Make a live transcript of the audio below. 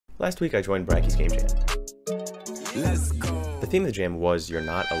Last week I joined Bracky's game jam. Let's go. The theme of the jam was You're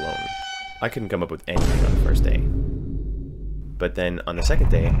Not Alone. I couldn't come up with anything on the first day. But then on the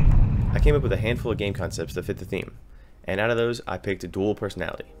second day, I came up with a handful of game concepts that fit the theme. And out of those, I picked dual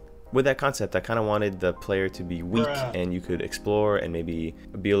personality. With that concept, I kind of wanted the player to be weak and you could explore and maybe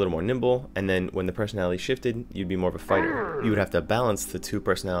be a little more nimble, and then when the personality shifted, you'd be more of a fighter. You would have to balance the two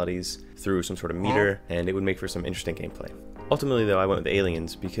personalities through some sort of meter, and it would make for some interesting gameplay. Ultimately though, I went with the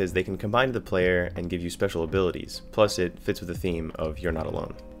aliens because they can combine to the player and give you special abilities, plus it fits with the theme of You're Not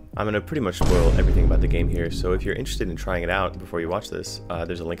Alone. I'm going to pretty much spoil everything about the game here, so if you're interested in trying it out before you watch this,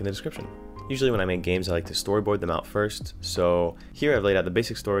 there's a link in the description. Usually when I make games I like to storyboard them out first, so here I've laid out the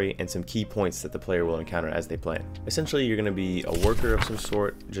basic story and some key points that the player will encounter as they play. Essentially you're going to be a worker of some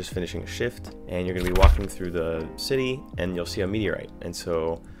sort, just finishing a shift, and you're going to be walking through the city and you'll see a meteorite, and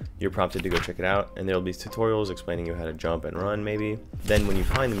so you're prompted to go check it out, and there'll be tutorials explaining you how to jump and run maybe. Then when you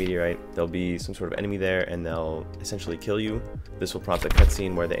find the meteorite, there'll be some sort of enemy there and they'll essentially kill you. This will prompt a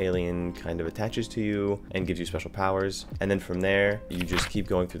cutscene where the alien kind of attaches to you and gives you special powers, and then from there you just keep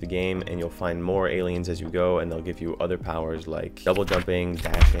going through the game and you'll find more aliens as you go, and they'll give you other powers like double jumping,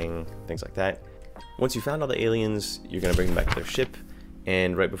 dashing, things like that. Once you found all the aliens, you're going to bring them back to their ship,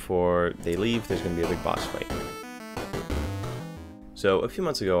 and right before they leave there's going to be a big boss fight. So a few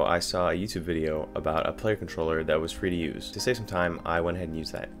months ago I saw a YouTube video about a player controller that was free to use. To save some time, I went ahead and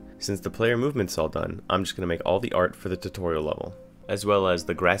used that. Since the player movement's all done, I'm just going to make all the art for the tutorial level, as well as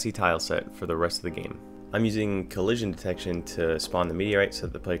the grassy tile set for the rest of the game. I'm using collision detection to spawn the meteorite so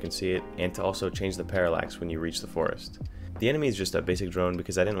that the player can see it, and to also change the parallax when you reach the forest. The enemy is just a basic drone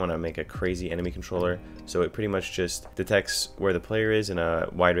because I didn't want to make a crazy enemy controller, so it pretty much just detects where the player is in a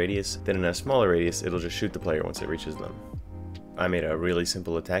wide radius, then in a smaller radius it'll just shoot the player once it reaches them. I made a really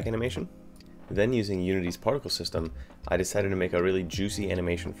simple attack animation. Then using Unity's particle system, I decided to make a really juicy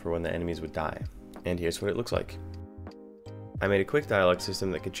animation for when the enemies would die. And here's what it looks like. I made a quick dialogue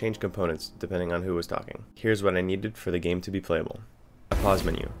system that could change components depending on who was talking. Here's what I needed for the game to be playable. A pause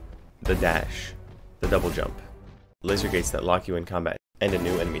menu, the dash, the double jump, laser gates that lock you in combat, and a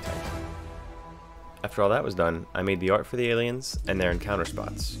new enemy type. After all that was done, I made the art for the aliens and their encounter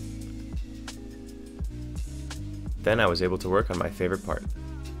spots. Then I was able to work on my favorite part,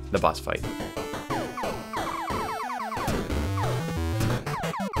 the boss fight.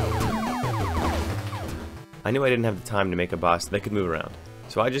 I knew I didn't have the time to make a boss that could move around,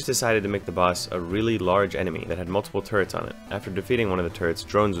 so I just decided to make the boss a really large enemy that had multiple turrets on it. After defeating one of the turrets,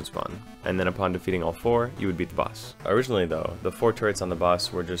 drones would spawn, and then upon defeating all 4, you would beat the boss. Originally though, the 4 turrets on the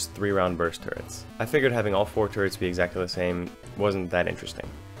boss were just 3-round burst turrets. I figured having all 4 turrets be exactly the same wasn't that interesting.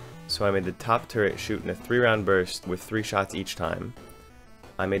 So I made the top turret shoot in a 3-round burst with 3 shots each time.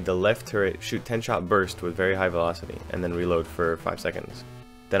 I made the left turret shoot 10-shot burst with very high velocity and then reload for 5 seconds.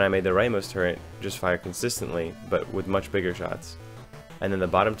 Then I made the rightmost turret just fire consistently but with much bigger shots. And then the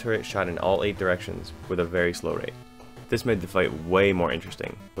bottom turret shot in all 8 directions with a very slow rate. This made the fight way more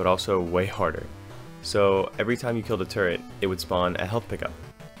interesting, but also way harder. So every time you killed a turret, it would spawn a health pickup.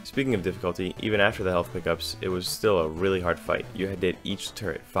 Speaking of difficulty, even after the health pickups, it was still a really hard fight. You had to hit each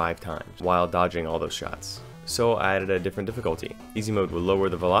turret 5 times while dodging all those shots. So I added a different difficulty. Easy mode would lower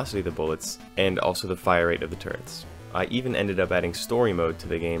the velocity of the bullets and also the fire rate of the turrets. I even ended up adding story mode to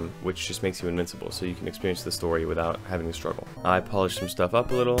the game, which just makes you invincible so you can experience the story without having to struggle. I polished some stuff up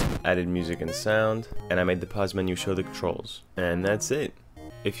a little, added music and sound, and I made the pause menu show the controls. And that's it.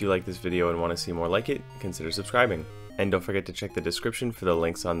 If you like this video and want to see more like it, consider subscribing. And don't forget to check the description for the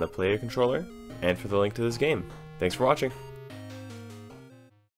links on the player controller and for the link to this game. Thanks for watching!